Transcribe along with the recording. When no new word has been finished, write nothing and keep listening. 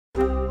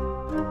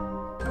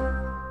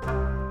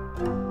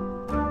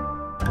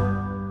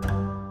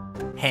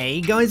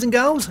Hey guys and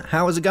girls,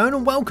 how is it going,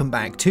 and welcome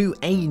back to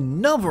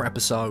another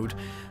episode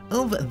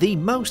of the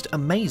most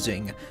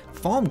amazing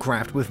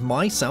Thaumcraft with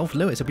myself,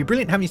 Lewis. Hope you're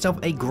brilliant, having yourself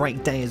a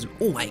great day as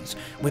always.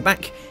 We're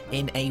back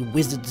in a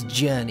wizard's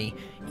journey,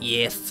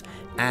 yes,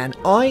 and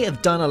I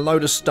have done a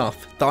load of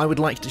stuff that I would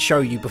like to show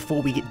you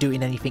before we get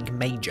doing anything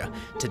major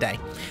today.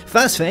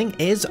 First thing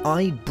is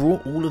I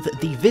brought all of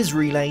the Viz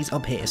relays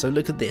up here, so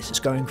look at this,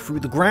 it's going through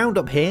the ground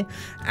up here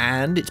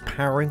and it's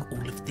powering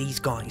all of these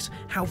guys.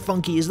 How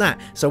funky is that?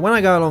 So when I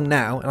go along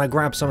now and I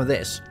grab some of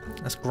this,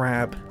 let's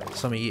grab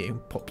some of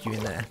you, pop you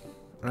in there.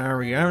 There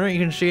we go, you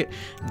can see it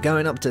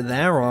going up to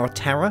there, our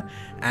Terra,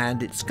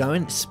 and it's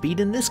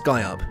speeding this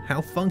guy up.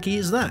 How funky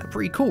is that?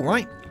 Pretty cool,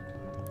 right?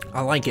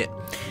 I like it.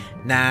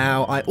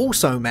 Now, I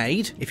also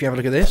made, if you have a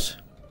look at this,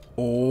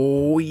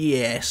 oh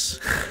yes,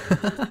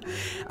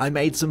 I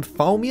made some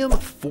Thaumium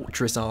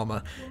Fortress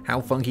armor. How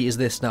funky is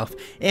this stuff?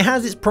 It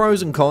has its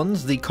pros and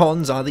cons. The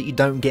cons are that you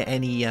don't get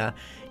any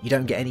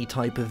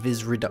type of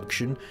Viz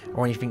reduction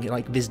or anything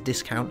like Viz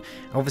discount.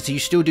 Obviously,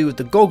 you still do with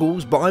the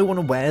goggles, but I want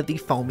to wear the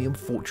Thaumium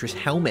Fortress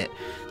helmet,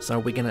 so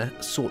we're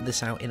gonna sort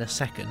this out in a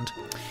second.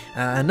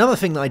 Another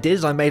thing that I did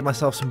is I made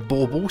myself some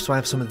baubles, so I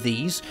have some of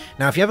these.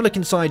 Now, if you have a look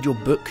inside your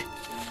book,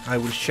 I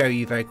will show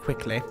you very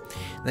quickly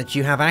that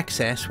you have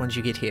access, once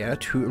you get here,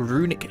 to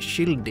Runic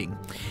shielding.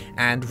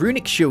 And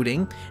Runic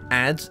shielding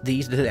adds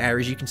these little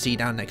areas you can see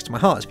down next to my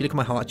hearts. If you look at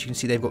my hearts, you can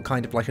see they've got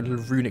kind of like a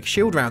little Runic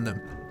shield around them.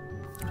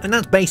 And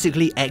that's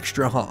basically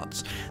extra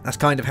hearts. That's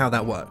kind of how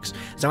that works.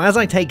 So as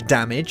I take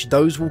damage,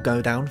 those will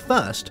go down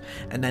first.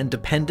 And then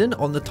dependent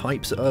on the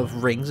types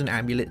of rings and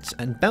amulets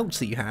and belts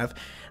that you have,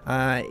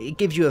 it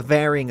gives you a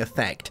varying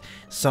effect.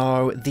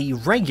 So the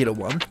regular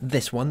one,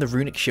 this one, the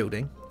Runic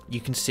shielding, you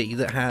can see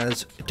that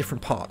has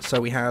different parts. So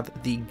we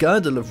have the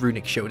girdle of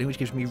Runic shielding, which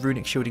gives me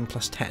Runic shielding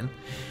plus 10.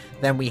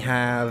 Then we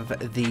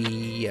have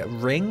the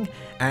ring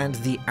and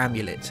the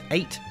amulet,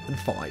 8 and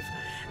 5.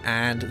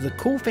 And the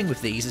cool thing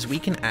with these is we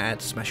can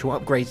add special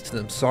upgrades to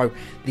them. So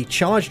the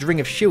charged ring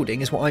of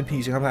shielding is what I'm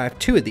using. I have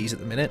 2 of these at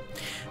the minute.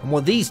 And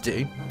what these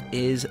do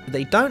is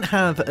they don't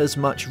have as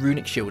much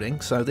Runic shielding.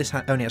 So this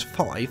only has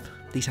 5.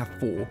 These have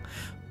 4.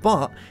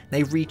 But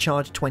they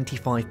recharge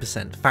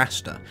 25%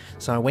 faster.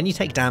 So when you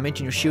take damage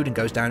and your shielding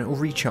goes down, it will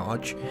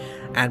recharge.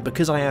 And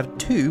because I have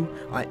 2,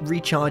 it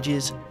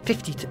recharges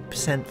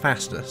 50%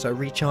 faster. So it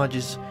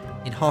recharges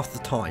in half the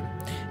time.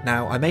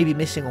 Now, I may be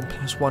missing on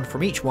 +1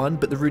 from each one,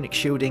 but the Runic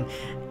shielding,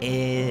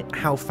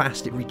 how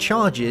fast it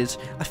recharges,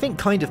 I think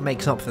kind of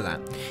makes up for that.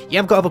 You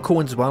have got other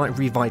coins as well, like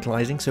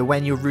revitalizing, so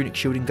when your Runic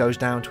shielding goes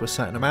down to a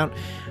certain amount,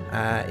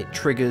 it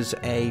triggers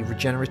a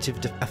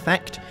regenerative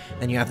effect.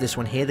 Then you have this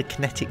one here, the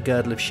kinetic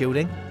girdle of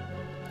shielding.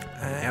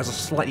 It has a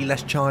slightly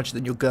less charge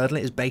than your girdle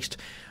is based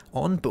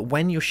on, but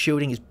when your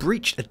shielding is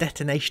breached, a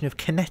detonation of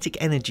kinetic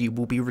energy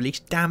will be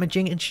released,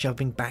 damaging and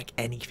shoving back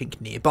anything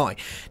nearby.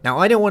 Now,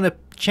 I don't want to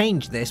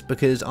change this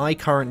because I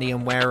currently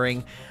am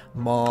wearing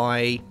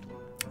my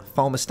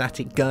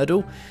thermostatic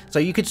girdle, so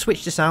you could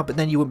switch this out, but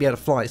then you wouldn't be able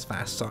to fly as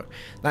fast, so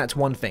that's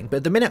one thing. But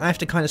at the minute I have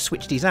to kind of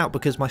switch these out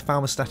because my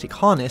thermostatic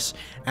harness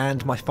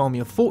and my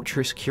Thaumium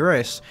Fortress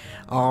cuirass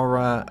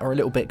are a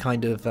little bit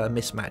kind of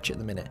mismatch at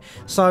the minute.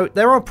 So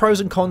there are pros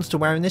and cons to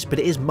wearing this, but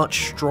it is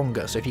much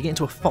stronger, so if you get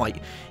into a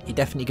fight, you're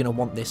definitely going to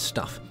want this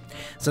stuff.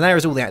 So there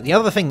is all that. The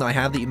other thing that I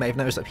have that you may have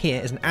noticed up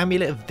here is an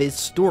amulet of Viz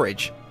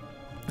storage.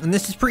 And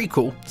this is pretty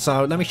cool,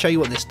 so let me show you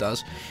what this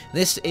does.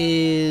 This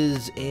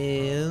is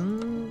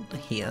in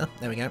here,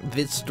 there we go,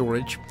 Viz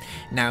storage.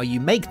 Now you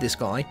make this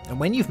guy, and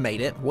when you've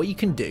made it, what you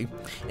can do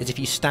is if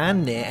you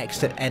stand near next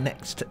to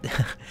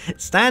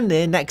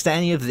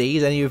any of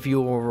these, any of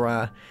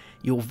your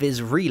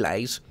Viz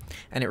relays,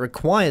 and it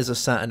requires a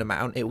certain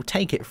amount, it will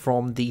take it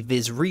from the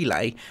Viz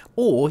relay,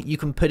 or you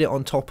can put it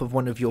on top of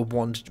one of your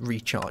wand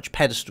recharge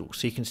pedestals.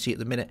 So you can see at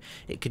the minute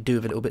it could do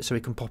with a little bit, so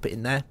we can pop it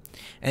in there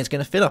and it's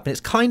going to fill up, and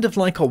it's kind of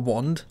like a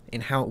wand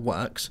in how it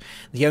works.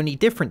 The only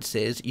difference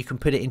is you can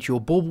put it into your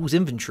baubles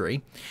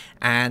inventory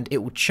and it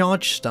will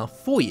charge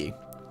stuff for you.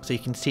 So you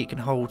can see it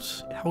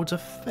holds a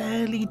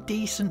fairly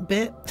decent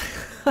bit.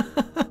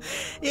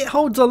 It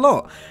holds a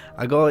lot.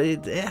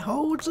 It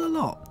holds a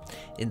lot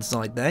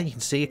inside there. You can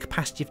see a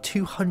capacity of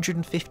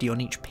 250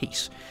 on each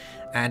piece.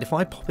 And if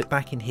I pop it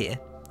back in here,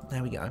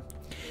 there we go,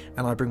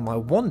 and I bring my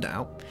wand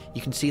out,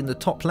 you can see in the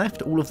top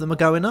left all of them are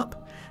going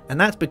up, and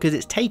that's because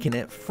it's taken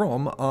it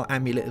from our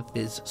amulet of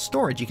Viz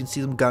storage. You can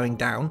see them going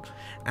down,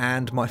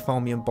 and my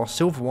Thaumium Boss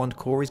Silver Wand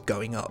core is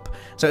going up.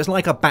 So it's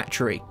like a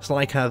battery. It's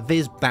like a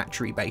Viz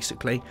battery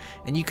basically,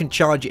 and you can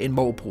charge it in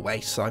multiple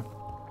ways. So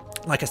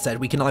like I said,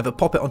 we can either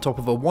pop it on top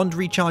of a wand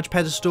recharge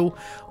pedestal,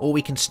 or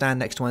we can stand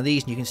next to one of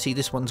these, and you can see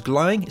this one's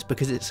glowing. It's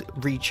because it's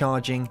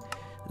recharging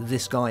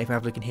this guy. If I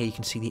have a look in here, you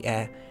can see the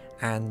air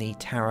and the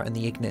Terra and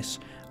the Ignis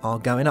are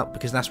going up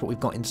because that's what we've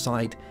got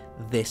inside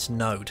this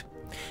node.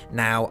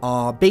 Now,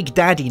 our Big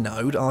Daddy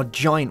node, our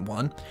giant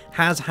one,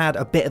 has had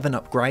a bit of an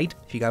upgrade,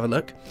 if you go have a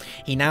look.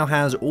 He now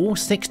has all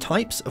 6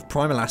 types of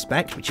primal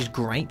aspect, which is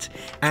great,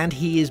 and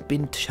he has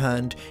been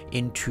turned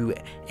into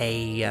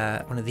a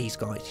one of these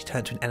guys. He's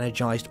turned to an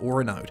energized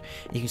aura node.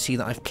 You can see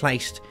that I've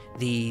placed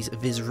these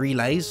Viz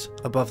relays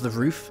above the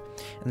roof,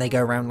 and they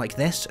go around like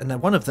this, and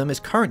then one of them is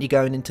currently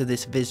going into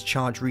this Viz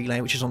charge relay,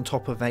 which is on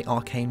top of a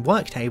arcane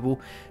work table,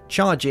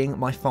 charging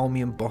my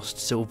Thaumium embossed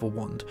silver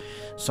wand.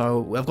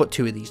 So I've got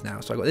 2 of these now.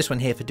 So I've got this one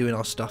here for doing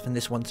our stuff, and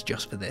this one's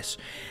just for this.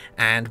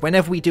 And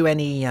whenever we do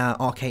any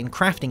arcane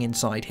crafting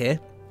inside here,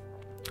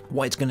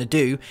 what it's going to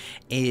do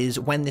is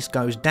when this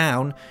goes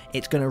down,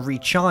 it's going to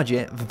recharge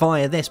it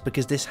via this,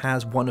 because this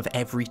has one of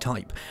every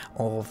type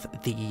of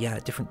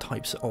the different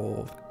types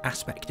of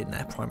aspect in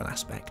there, primal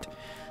aspect.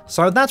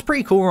 So that's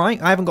pretty cool,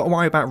 right? I haven't got to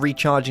worry about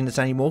recharging this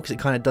anymore because it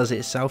kind of does it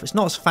itself. It's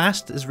not as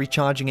fast as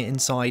recharging it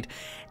inside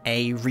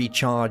a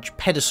recharge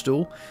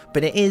pedestal,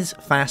 but it is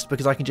fast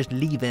because I can just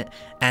leave it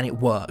and it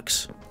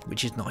works,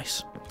 which is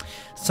nice.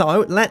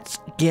 So let's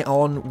get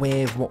on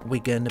with what we're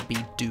going to be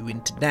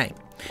doing today.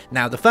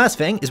 Now, the first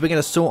thing is we're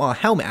going to sort our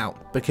helmet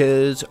out,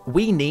 because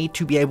we need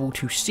to be able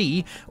to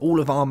see all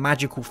of our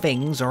magical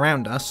things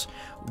around us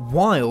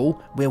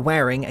while we're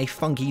wearing a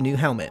funky new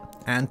helmet.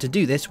 And to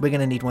do this, we're going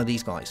to need one of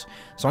these guys.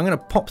 So I'm going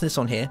to pop this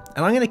on here,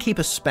 and I'm going to keep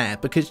a spare,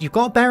 because you've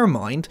got to bear in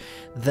mind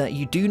that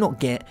you do not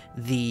get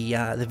the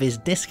Viz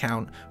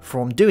discount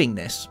from doing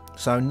this.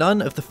 So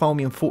none of the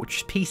Thaumium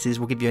Fortress pieces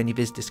will give you any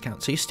Viz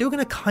discount. So you're still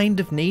going to kind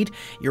of need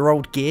your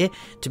old gear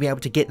to be able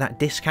to get that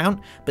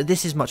discount, but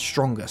this is much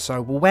stronger.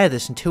 So we'll wear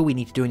this until we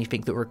need to do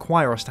anything that will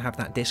require us to have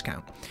that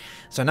discount.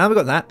 So now we've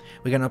got that,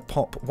 we're going to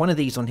pop one of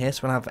these on here.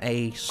 So we'll have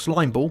a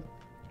slime ball.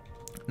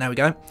 There we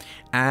go.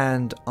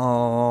 And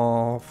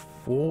our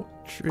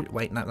fortress...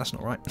 Wait, no, that's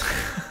not right.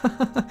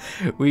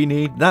 We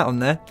need that on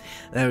there.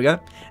 There we go.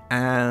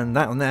 And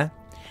that on there.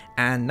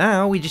 And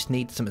now we just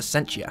need some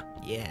Essentia.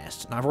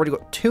 Yes. Now I've already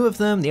got 2 of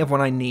them. The other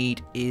one I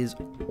need is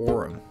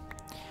Aurum.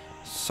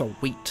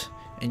 Sweet.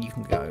 And you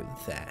can go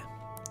there.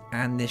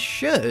 And this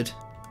should,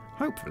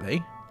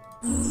 hopefully,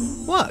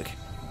 work.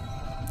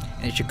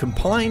 And it should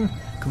combine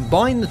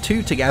the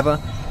 2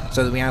 together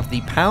so that we have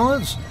the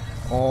powers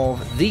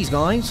of these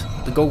guys,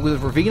 the goggles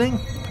of revealing,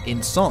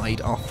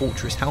 inside our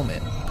fortress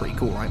helmet. Pretty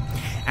cool, right?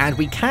 And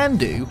we can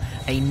do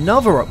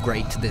another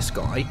upgrade to this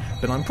guy,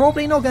 but I'm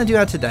probably not going to do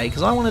that today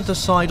because I want to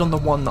decide on the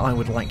one that I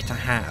would like to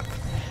have.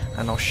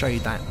 And I'll show you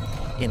that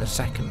in a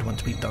second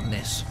once we've done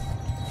this.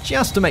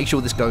 Just to make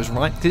sure this goes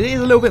right, because it is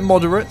a little bit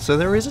moderate, so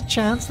there is a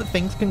chance that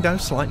things can go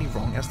slightly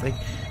wrong, as they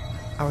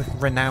are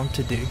renowned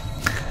to do.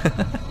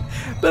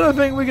 But I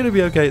think we're going to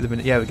be okay at the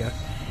minute. Yeah, we go.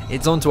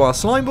 It's onto our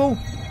slime ball.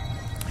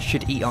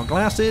 Should eat our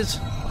glasses,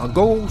 our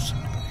goggles,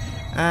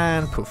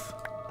 and poof.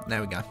 There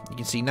we go. You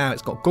can see now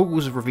it's got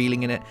goggles of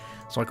revealing in it,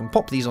 so I can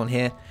pop these on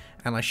here,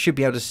 and I should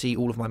be able to see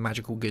all of my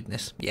magical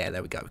goodness. Yeah,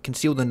 there we go. We can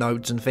see all the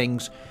nodes and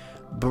things.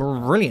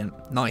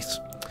 Brilliant. Nice.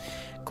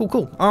 Cool,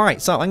 cool.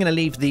 Alright, so I'm going to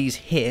leave these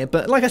here,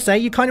 but like I say,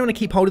 you kind of want to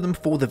keep hold of them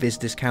for the Viz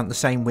discount, the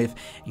same with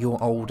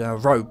your old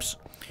robes,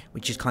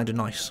 which is kind of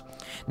nice.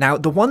 Now,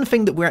 the one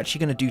thing that we're actually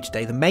going to do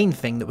today, the main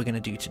thing that we're going to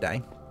do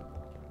today,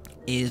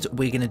 is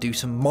we're going to do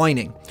some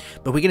mining,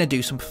 but we're going to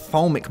do some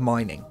Thaumic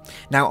mining.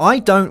 Now, I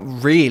don't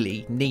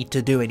really need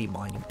to do any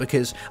mining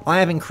because I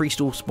have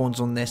increased all spawns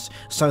on this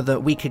so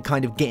that we could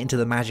kind of get into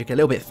the magic a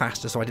little bit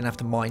faster, so I didn't have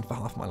to mine for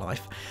half my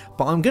life.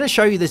 But I'm going to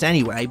show you this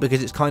anyway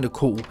because it's kind of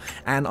cool,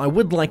 and I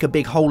would like a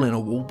big hole in a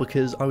wall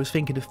because I was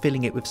thinking of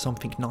filling it with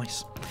something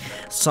nice.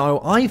 So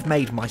I've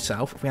made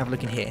myself, if we have a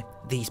look in here,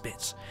 these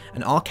bits: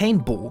 an arcane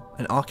ball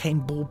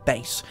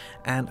base,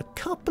 and a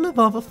couple of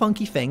other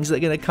funky things that are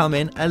going to come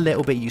in a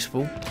little bit useful.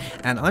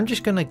 And I'm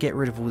just going to get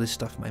rid of all this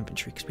stuff in my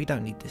inventory because we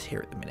don't need this here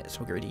at the minute. So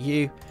we'll get rid of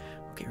you,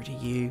 we'll get rid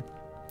of you.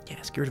 Yeah,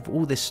 let's get rid of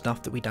all this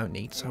stuff that we don't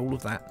need. So all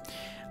of that.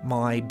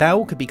 My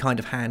bell could be kind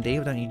of handy.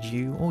 I don't need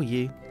you or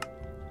you.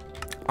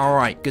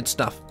 Alright, good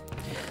stuff.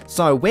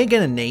 So we're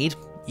going to need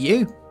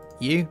you,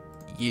 and you,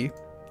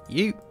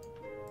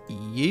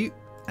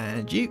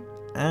 and you,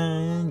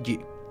 and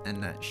you.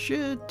 And that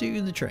should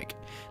do the trick.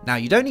 Now,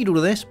 you don't need all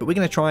of this, but we're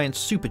going to try and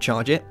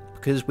supercharge it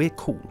because we're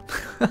cool.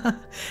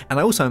 And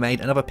I also made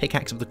another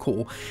pickaxe of the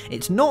core.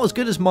 It's not as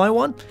good as my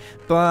one,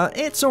 but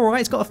it's alright.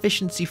 It's got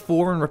efficiency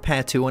 4 and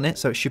repair 2 on it,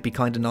 so it should be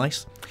kind of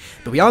nice.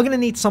 But we are going to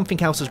need something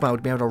else as well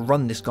to be able to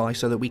run this guy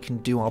so that we can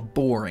do our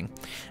boring.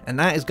 And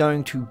that is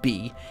going to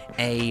be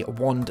a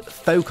wand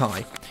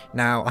foci.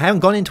 Now, I haven't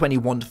gone into any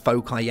wand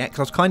foci yet because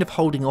I was kind of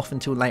holding off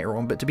until later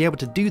on, but to be able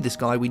to do this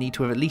guy, we need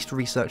to have at least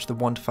researched the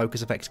wand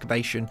focus of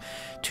excavation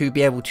to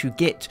be able to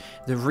get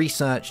the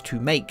research to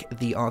make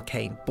the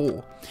arcane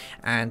bore.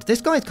 And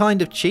this guy's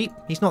kind of cheap,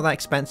 he's not that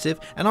expensive,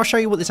 and I'll show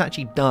you what this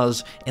actually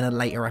does in a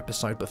later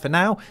episode. But for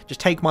now, just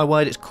take my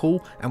word, it's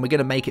cool, and we're going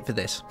to make it for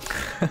this.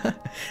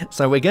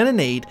 So we're going to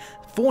need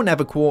 4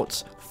 nether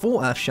quartz,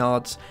 4 earth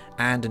shards,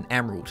 and an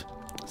emerald.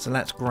 So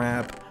let's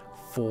grab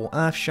 4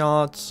 earth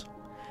shards.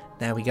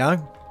 There we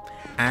go.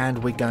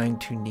 And we're going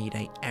to need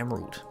an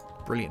emerald.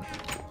 Brilliant.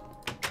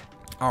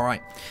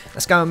 Alright,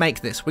 let's go and make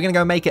this. We're going to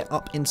go make it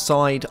up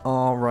inside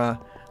our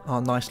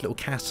nice little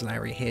castle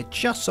area here,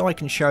 just so I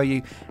can show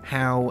you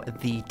how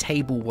the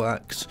table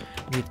works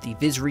with the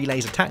Viz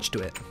relays attached to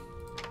it.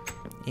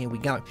 Here we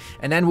go.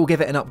 And then we'll give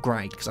it an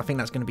upgrade, because I think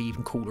that's going to be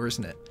even cooler,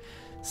 isn't it?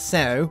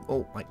 So,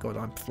 oh my god,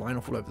 I'm flying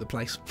off all over the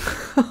place.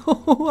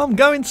 I'm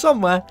going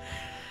somewhere.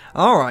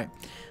 Alright,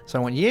 so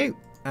I want you,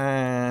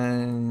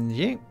 and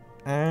you,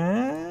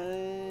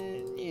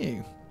 and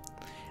you.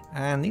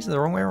 And these are the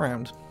wrong way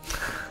around.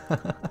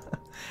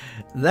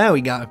 There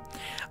we go.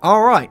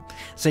 Alright,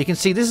 so you can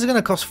see this is going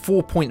to cost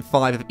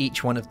 4.5 of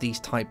each one of these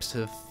types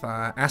of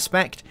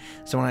aspect.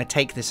 So when I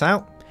take this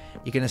out,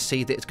 you're going to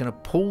see that it's going to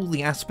pull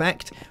the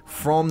aspect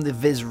from the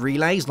Viz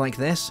relays like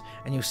this,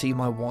 and you'll see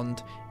my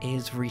wand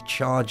is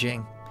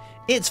recharging.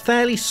 It's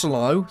fairly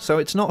slow, so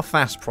it's not a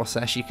fast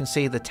process. You can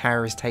see the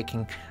tower is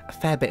taking a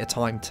fair bit of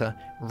time to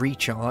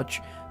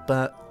recharge,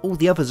 but all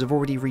the others have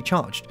already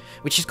recharged,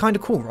 which is kind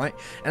of cool, right?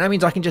 And that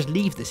means I can just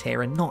leave this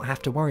here and not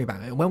have to worry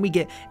about it. When we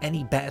get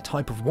any better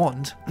type of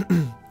wand,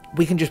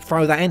 we can just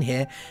throw that in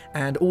here,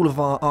 and all of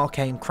our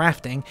arcane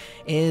crafting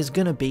is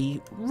going to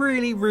be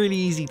really, really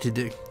easy to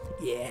do.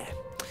 Yeah.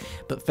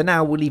 But for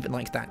now, we'll leave it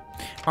like that.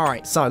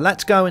 Alright, so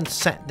let's go and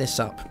set this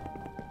up.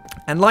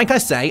 And like I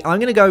say, I'm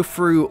going to go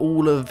through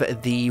all of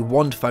the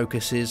wand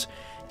focuses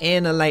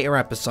in a later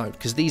episode,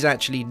 because these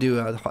actually do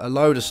a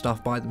load of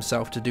stuff by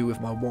themselves to do with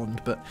my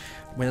wand, but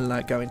we'll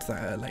go into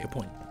that at a later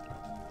point.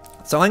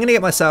 So I'm going to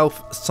get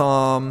myself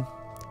some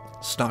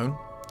stone,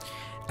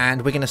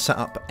 and we're going to set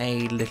up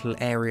a little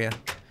area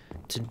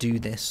to do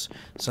this.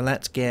 So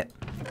let's get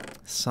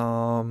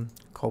some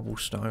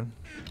cobblestone,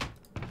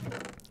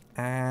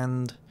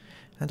 and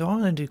I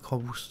don't want to do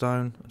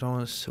cobblestone, I don't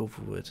want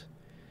silverwood.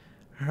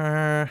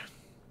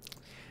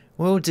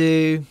 We'll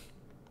do,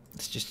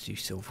 let's just do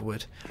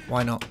silverwood.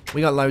 Why not?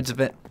 We got loads of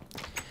it.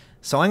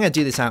 So I'm going to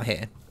do this out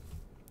here.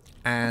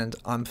 And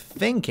I'm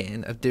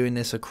thinking of doing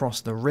this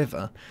across the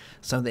river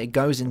so that it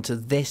goes into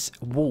this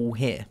wall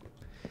here.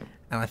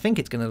 And I think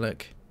it's going to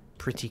look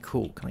pretty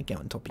cool. Can I get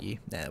on top of you?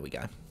 There we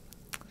go.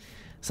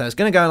 So it's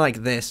going to go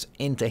like this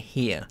into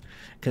here,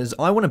 because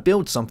I want to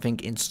build something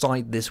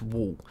inside this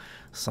wall.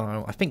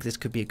 So I think this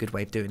could be a good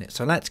way of doing it.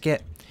 So let's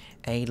get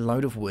a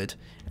load of wood,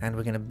 and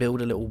we're going to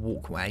build a little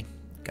walkway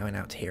going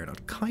out to here. And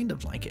I'd kind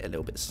of like it a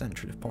little bit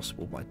central if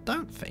possible, but I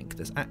don't think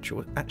there's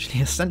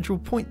actually a central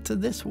point to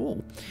this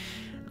wall.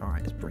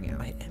 Alright, let's bring it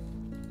out here.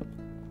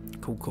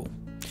 Cool, cool.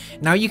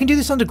 Now, you can do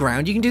this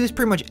underground. You can do this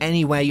pretty much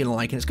anywhere you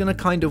like, and it's going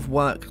to kind of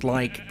work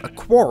like a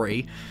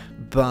quarry,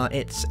 but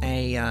it's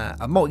a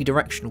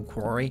multi-directional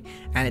quarry,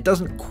 and it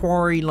doesn't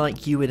quarry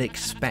like you would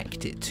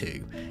expect it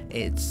to.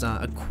 It's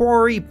a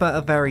quarry, but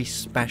a very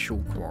special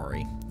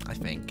quarry, I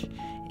think.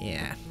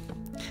 Yeah.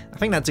 I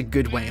think that's a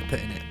good way of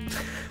putting it.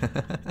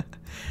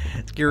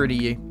 Let's get rid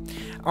of you.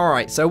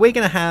 Alright, so we're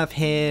going to have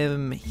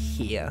him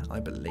here, I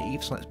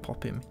believe. So let's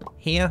pop him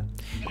here.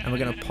 And we're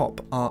going to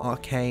pop our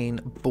arcane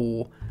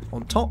ball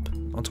on top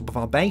of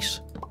our base.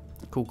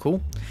 Cool,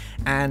 cool.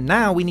 And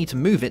now we need to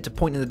move it to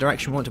point in the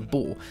direction we want to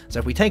ball. So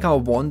if we take our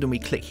wand and we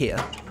click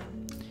here,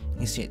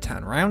 you see it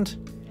turn around.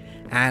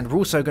 And we're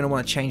also going to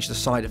want to change the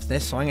side of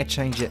this. So I'm going to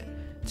change it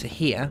to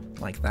here,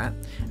 like that.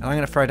 And I'm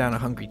going to throw down a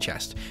hungry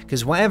chest.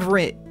 Because whatever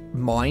it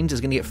mines is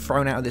going to get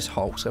thrown out of this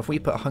hole. So if we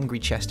put a hungry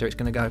chest there, it's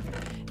going to go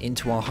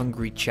into our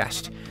hungry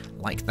chest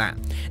like that.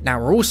 Now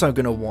we're also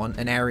going to want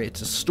an area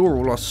to store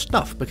all our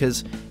stuff,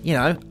 because, you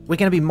know, we're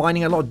going to be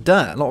mining a lot of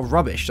dirt, a lot of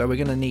rubbish, so we're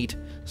going to need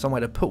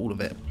somewhere to put all of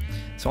it.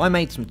 So I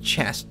made some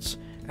chests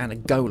and a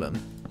golem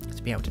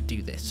to be able to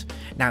do this.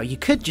 Now you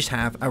could just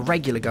have a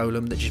regular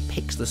golem that just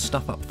picks the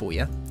stuff up for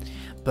you,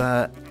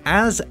 but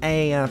as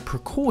a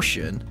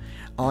precaution,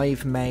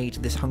 I've made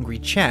this hungry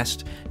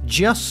chest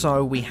just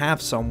so we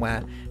have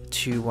somewhere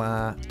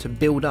to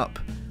build up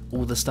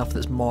all the stuff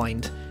that's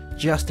mined,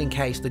 just in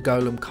case the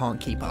golem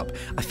can't keep up.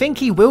 I think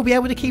he will be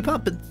able to keep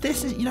up, but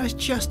this is, you know, it's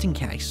just in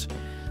case.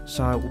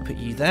 So we'll put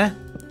you there,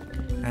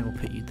 and we'll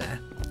put you there,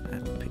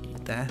 and we'll put you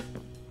there,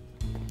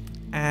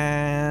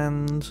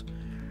 and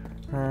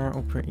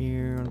we'll put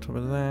you on top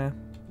of there,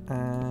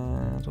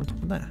 and on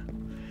top of there.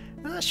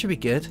 And that should be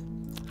good.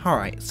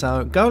 Alright,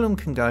 so golem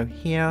can go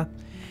here,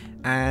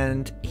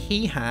 and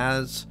he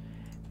has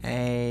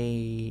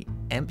a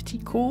empty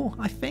core,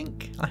 I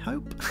think, I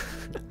hope.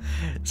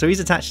 So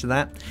he's attached to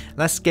that.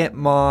 Let's get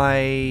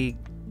my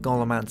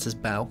Golemancer's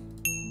bell,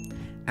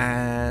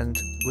 and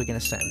we're going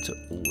to set him to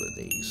all of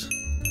these.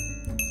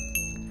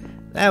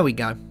 There we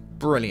go.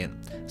 Brilliant.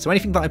 So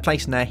anything that I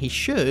place in there, he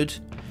should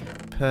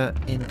put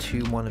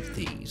into one of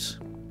these.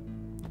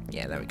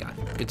 Yeah, there we go.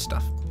 Good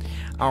stuff.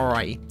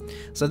 Alright,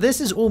 so this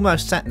is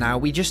almost set now.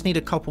 We just need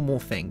a couple more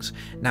things.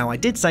 Now, I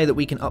did say that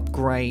we can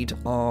upgrade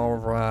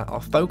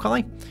our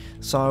foci,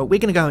 so we're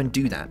going to go and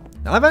do that.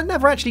 Now, I've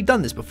never actually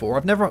done this before.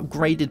 I've never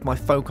upgraded my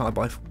foci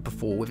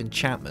before with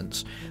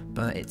enchantments,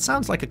 but it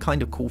sounds like a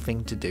kind of cool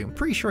thing to do. I'm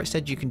pretty sure it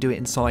said you can do it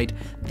inside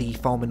the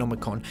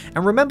Thaumanomicon.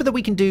 And remember that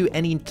we can do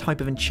any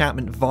type of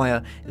enchantment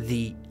via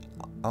the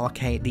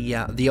arcade,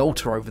 the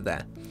altar over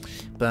there.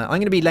 But I'm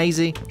going to be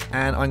lazy,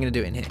 and I'm going to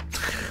do it in here.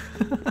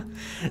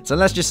 So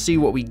let's just see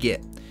what we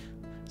get.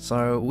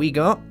 So we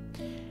got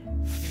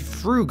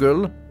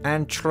frugal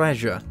and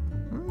treasure.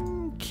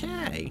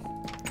 Okay.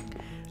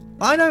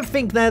 I don't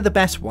think they're the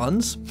best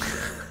ones.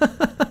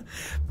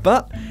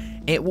 But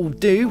it will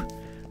do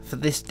for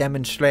this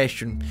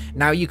demonstration.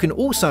 Now you can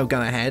also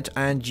go ahead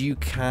and you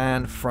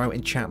can throw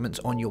enchantments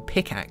on your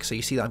pickaxe. So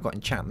you see that I've got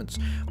enchantments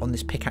on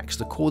this pickaxe,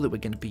 the core that we're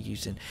going to be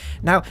using.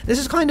 Now this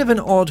is kind of an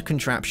odd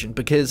contraption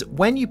because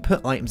when you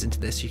put items into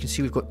this, you can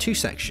see we've got two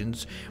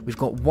sections. We've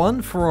got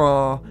one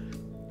for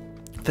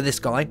this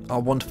guy,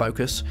 our wand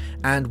focus,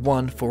 and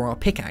one for our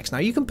pickaxe. Now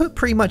you can put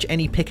pretty much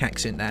any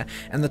pickaxe in there,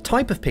 and the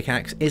type of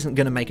pickaxe isn't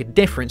going to make a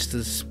difference to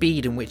the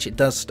speed in which it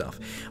does stuff.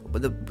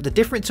 But the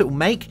difference it will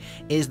make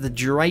is the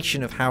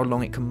duration of how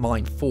long it can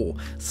mine for.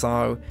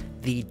 So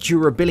the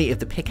durability of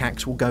the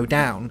pickaxe will go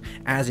down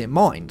as it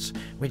mines,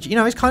 which, you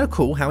know, is kind of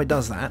cool how it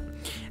does that.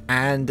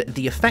 And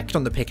the effect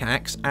on the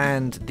pickaxe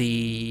and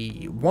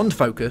the wand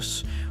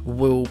focus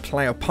will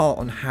play a part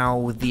on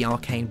how the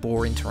arcane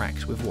bore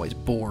interacts with what is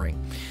boring.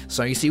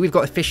 So you see we've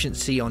got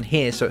efficiency on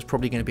here, so it's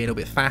probably going to be a little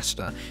bit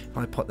faster if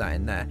I put that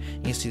in there.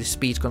 You can see the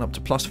speed's gone up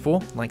to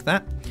 +4 like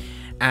that.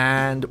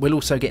 And we'll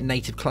also get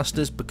native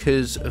clusters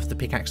because of the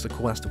pickaxe, the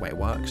core, that's the way it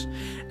works.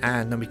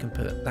 And then we can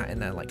put that in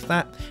there like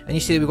that. And you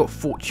see we've got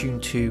fortune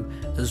 2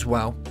 as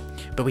well.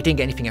 But we didn't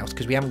get anything else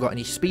because we haven't got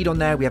any speed on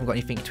there. We haven't got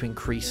anything to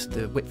increase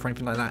the width or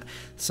anything like that.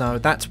 So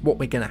that's what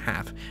we're going to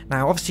have.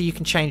 Now, obviously, you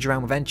can change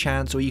around with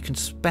enchants, or you can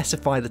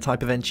specify the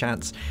type of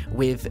enchants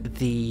with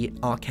the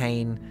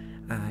arcane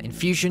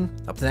infusion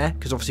up there,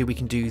 because obviously we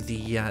can do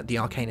the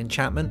arcane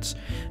enchantments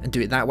and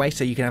do it that way,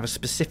 so you can have a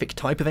specific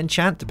type of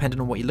enchant depending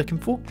on what you're looking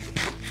for.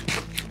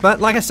 But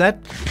like I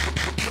said,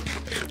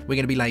 we're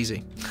going to be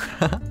lazy.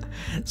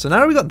 So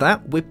now we got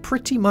that, we're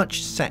pretty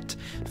much set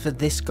for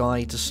this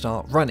guy to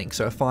start running.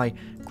 So if I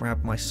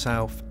grab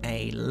myself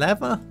a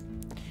lever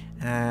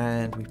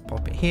and we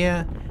pop it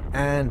here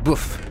and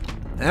woof,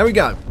 there we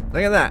go.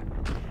 Look at that,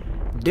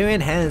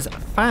 doing his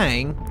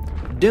thing,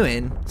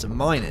 doing some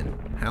mining.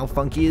 How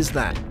funky is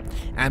that?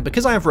 And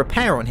because I have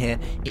repair on here,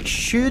 it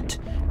should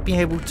be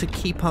able to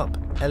keep up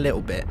a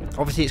little bit.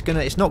 Obviously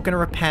it's not gonna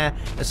repair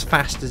as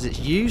fast as it's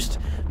used,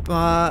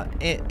 but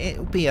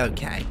it'll be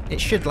okay. It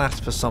should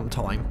last for some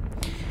time.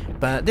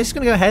 But this is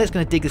gonna go ahead, it's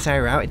gonna dig this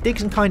area out. It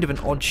digs in kind of an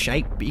odd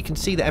shape, but you can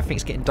see that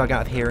everything's getting dug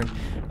out of here and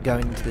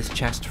going into this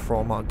chest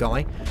from our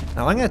guy.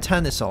 Now I'm gonna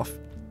turn this off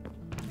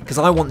because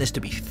I want this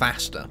to be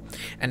faster.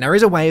 And there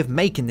is a way of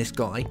making this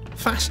guy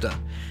faster.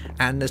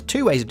 And there's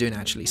two ways of doing it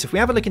actually. So if we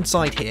have a look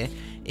inside here,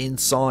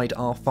 inside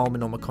our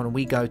Thaumaturgy, and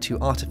we go to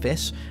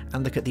Artifice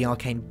and look at the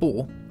Arcane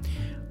Bore,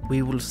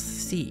 we will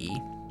see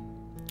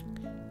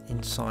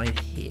inside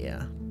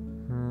here.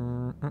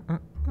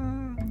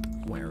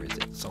 Where is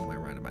it? Somewhere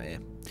around about here.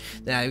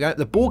 There we go.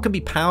 The bore can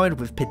be powered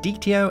with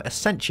Peditio,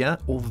 Essentia,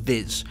 or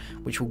Viz,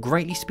 which will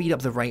greatly speed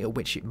up the rate at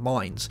which it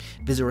mines.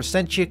 Viz or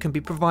Essentia can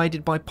be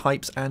provided by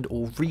pipes and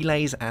or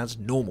relays as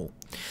normal.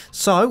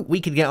 So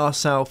we could get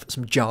ourselves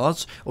some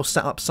jars or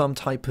set up some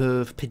type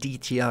of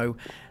Peditio,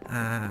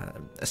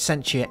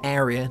 Essentia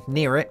area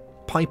near it,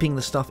 piping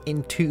the stuff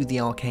into the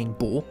arcane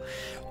bore.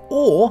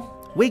 Or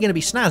we're going to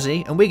be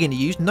snazzy and we're going to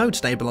use node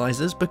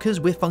stabilizers because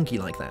we're funky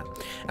like that.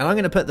 And I'm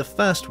going to put the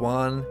first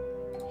one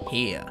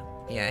here.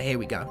 Yeah, here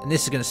we go. And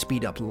this is going to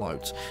speed up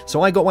loads.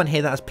 So I got one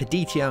here that has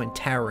Peditio and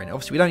Terra in it.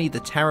 Obviously, we don't need the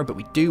Terra, but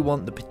we do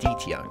want the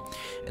Peditio.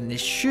 And this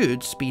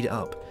should speed it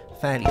up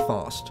fairly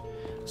fast.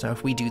 So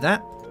if we do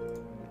that,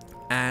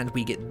 and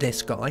we get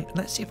this guy, and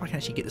let's see if I can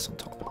actually get this on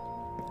top.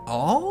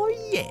 Oh,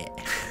 yeah.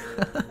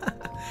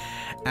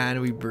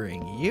 And we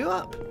bring you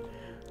up,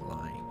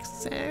 like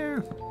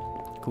so.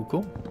 Cool,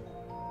 cool.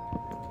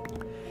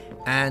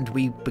 And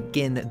we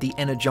begin the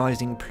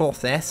energizing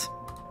process.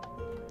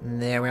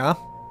 There we are.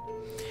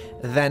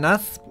 Then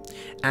us,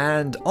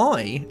 and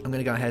I am going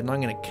to go ahead and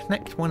I'm going to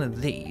connect one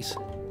of these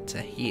to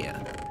here.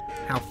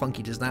 How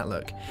funky does that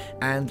look?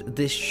 And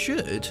this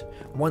should,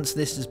 once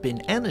this has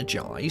been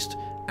energized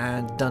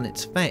and done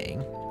its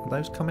thing, are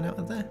those coming out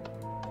of there?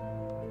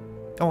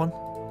 Go on.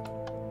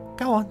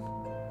 Go on.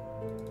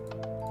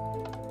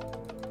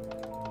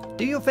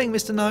 Do your thing,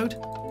 Mr. Node.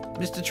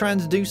 Mr.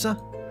 Transducer.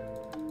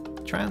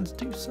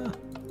 Transducer.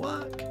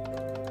 Work.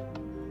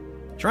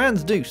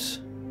 Transduce.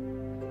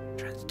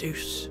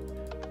 Transduce.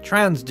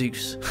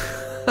 Transduce.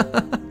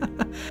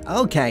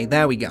 Okay,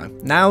 there we go.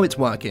 Now it's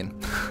working.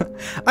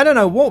 I don't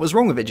know what was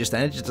wrong with it just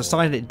then. It just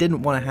decided it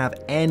didn't want to have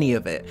any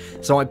of it.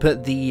 So I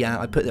put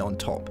it on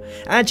top.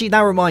 Actually,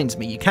 that reminds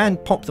me, you can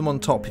pop them on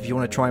top if you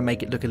want to try and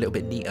make it look a little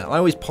bit neater. I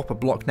always pop a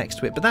block next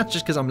to it, but that's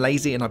just because I'm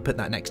lazy and I put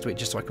that next to it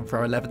just so I can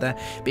throw a lever there.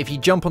 But if you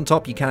jump on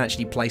top, you can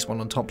actually place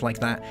one on top like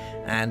that,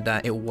 and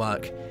it'll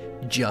work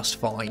just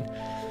fine.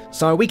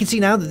 So we can see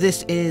now that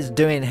this is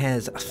doing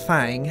his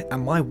thing,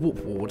 and my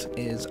warp ward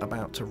is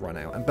about to run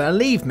out. And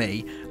believe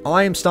me,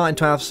 I am starting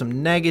to have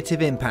some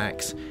negative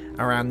impacts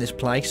around this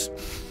place.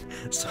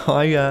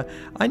 So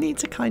I need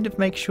to kind of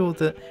make sure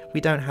that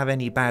we don't have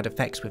any bad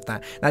effects with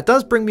that. That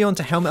does bring me on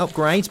to helmet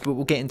upgrades, but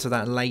we'll get into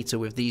that later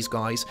with these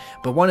guys.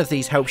 But one of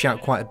these helps you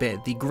out quite a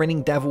bit. The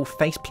Grinning Devil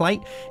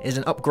faceplate is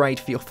an upgrade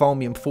for your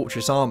Thaumium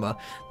Fortress armor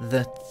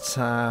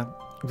that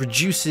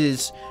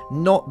reduces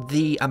not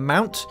the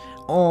amount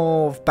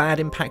of bad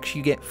impacts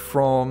you get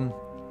from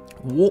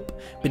warp,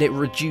 but it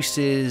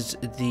reduces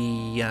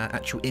the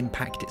actual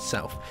impact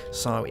itself,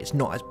 so it's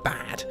not as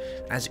bad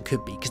as it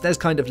could be, because there's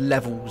kind of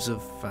levels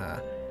of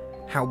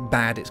how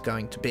bad it's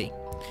going to be.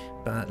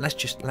 But let's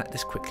just let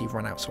this quickly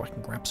run out so I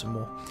can grab some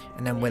more,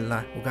 and then we'll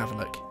go have a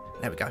look.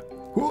 There we go.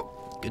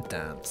 Good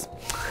dance.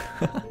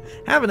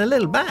 Having a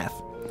little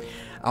bath.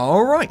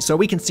 Alright, so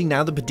we can see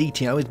now the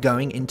Peditio is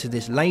going into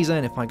this laser,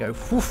 and if I go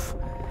whoof,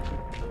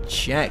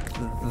 check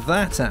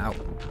that out.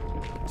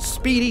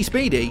 Speedy,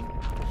 speedy.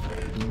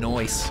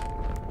 Nice.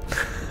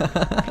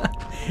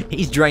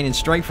 He's draining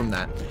straight from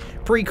that.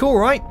 Pretty cool,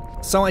 right?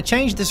 So I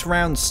changed this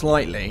round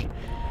slightly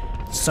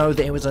so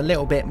that it was a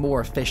little bit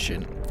more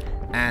efficient,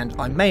 and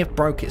I may have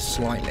broke it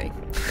slightly.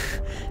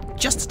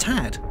 Just a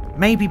tad.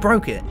 Maybe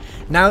broke it.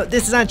 Now,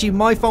 this is actually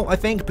my fault, I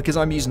think, because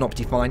I'm using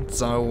Optifine,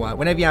 so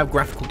whenever you have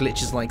graphical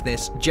glitches like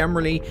this,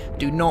 generally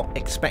do not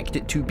expect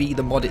it to be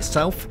the mod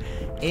itself.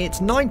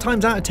 It's 9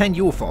 times out of 10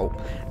 your fault,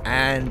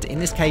 and in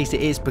this case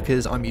it is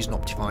because I'm using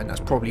Optifine. That's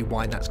probably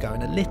why that's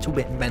going a little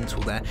bit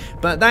mental there.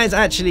 But that is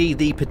actually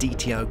the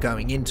Peditio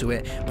going into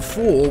it.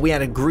 Before, we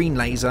had a green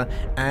laser,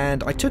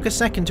 and I took a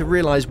second to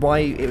realise why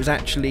it was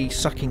actually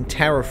sucking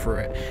terror for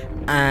it.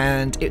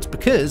 And it's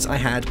because I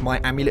had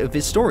my Amulet of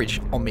Viz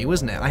storage on me,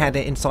 wasn't it? I had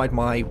it inside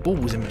my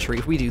balls inventory.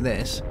 If we do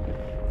this,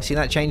 see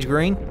that change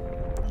green?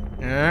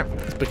 Yeah,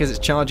 it's because it's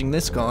charging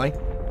this guy,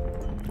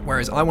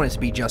 whereas I want it to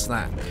be just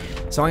that.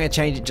 So I'm going to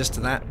change it just to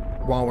that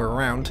while we're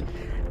around,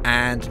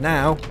 and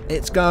now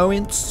it's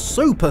going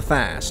super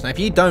fast. Now if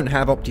you don't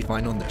have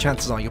Optifine on, the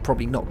chances are you're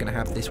probably not going to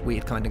have this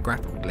weird kind of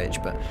graphical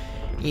glitch, but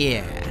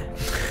yeah.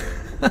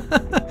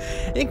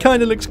 It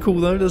kind of looks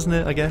cool though, doesn't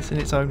it, I guess, in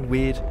its own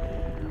weird,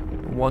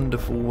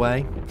 wonderful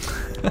way.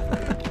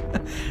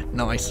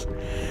 Nice.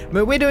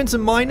 But we're doing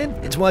some mining.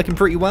 It's working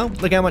pretty well.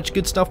 Look how much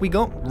good stuff we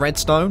got.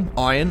 Redstone,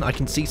 iron. I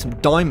can see some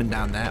diamond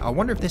down there. I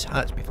wonder if this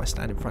hurts me if I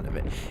stand in front of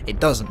it. It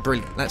doesn't.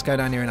 Brilliant. Let's go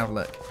down here and have a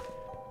look.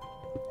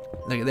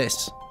 Look at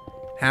this.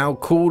 How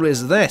cool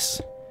is this?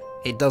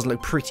 It does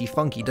look pretty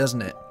funky,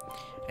 doesn't it?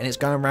 And it's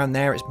going around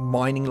there. It's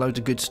mining loads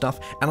of good stuff.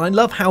 And I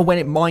love how when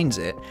it mines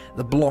it,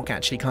 the block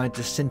actually kind of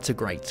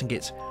disintegrates and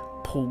gets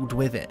pulled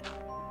with it.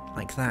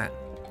 Like that.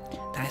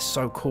 That's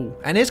so cool.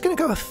 And it's going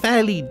to go a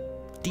fairly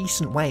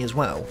decent way as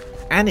well,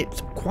 and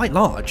it's quite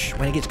large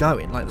when it gets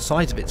going. Like, the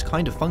size of it's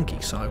kind of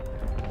funky, so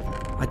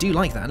I do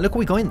like that. And look what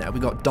we got in there. We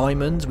got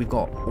diamonds, we've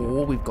got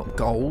ore, we've got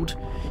gold.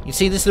 You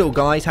see this little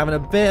guy's having a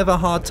bit of a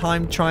hard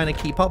time trying to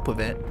keep up with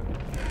it,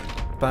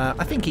 but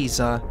I think he's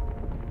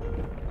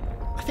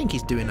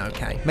doing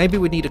okay. Maybe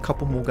we need a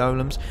couple more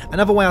golems.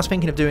 Another way I was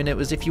thinking of doing it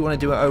was, if you want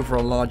to do it over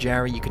a large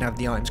area, you can have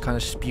the items kind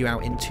of spew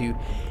out into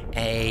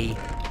a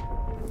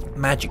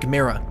magic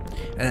mirror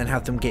and then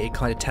have them get it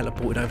kind of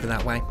teleported over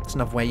that way. It's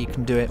another way you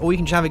can do it. Or you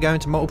can just have it go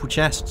into multiple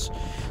chests.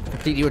 It's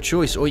completely your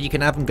choice. Or you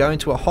can have them go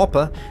into a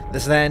hopper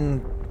that's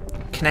then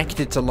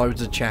connected to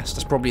loads of chests.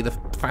 That's probably the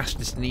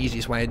fastest and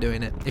easiest way of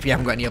doing it, if you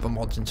haven't got any other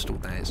mods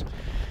installed, that is.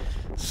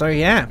 So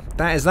yeah,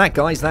 that is that,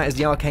 guys. That is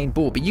the Arcane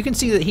Ball. But you can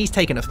see that he's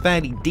taken a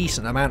fairly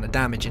decent amount of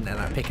damage in there,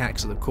 that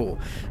pickaxe of the core.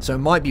 So it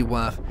might be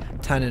worth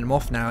turning him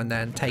off now and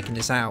then, taking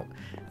this out,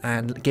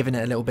 and giving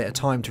it a little bit of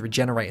time to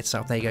regenerate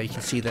itself. There you go, you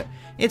can see that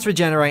it's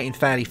regenerating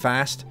fairly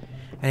fast,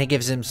 and it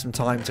gives him some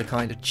time to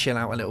kind of chill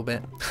out a little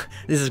bit.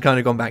 This has kind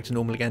of gone back to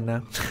normal again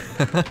now.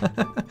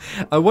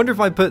 I wonder if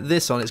I put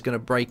this on, it's going to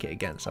break it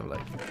again. Let's have a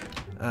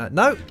look.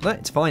 No,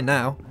 it's fine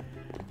now.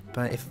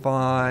 But if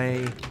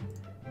I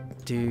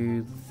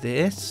do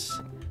this,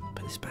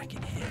 put this back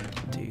in here,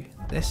 do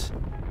this.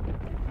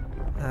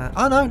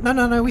 Oh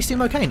no, we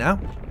seem okay now.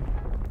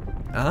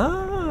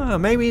 Ah,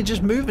 maybe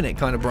just moving it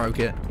kind of broke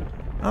it.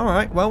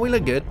 Alright, well, we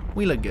look good.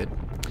 We look good.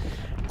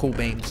 Cool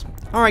beans.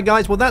 Alright,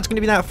 guys, well, that's going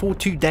to be that for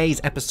today's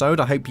episode.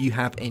 I hope you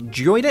have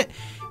enjoyed it.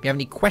 If you have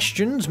any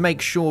questions,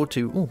 make sure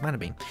to... Oh, mana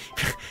bean.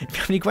 If you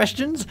have any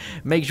questions,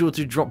 make sure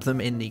to drop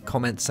them in the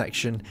comments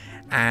section.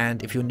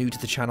 And if you're new to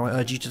the channel, I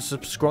urge you to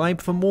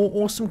subscribe for more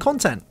awesome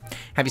content.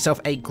 Have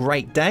yourself a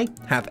great day.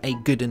 Have a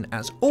good one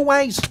as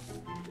always.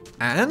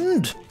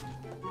 And...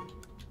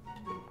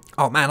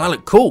 oh, man, I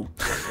look cool.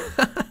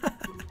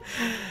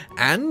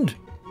 And...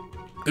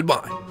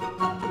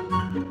 goodbye.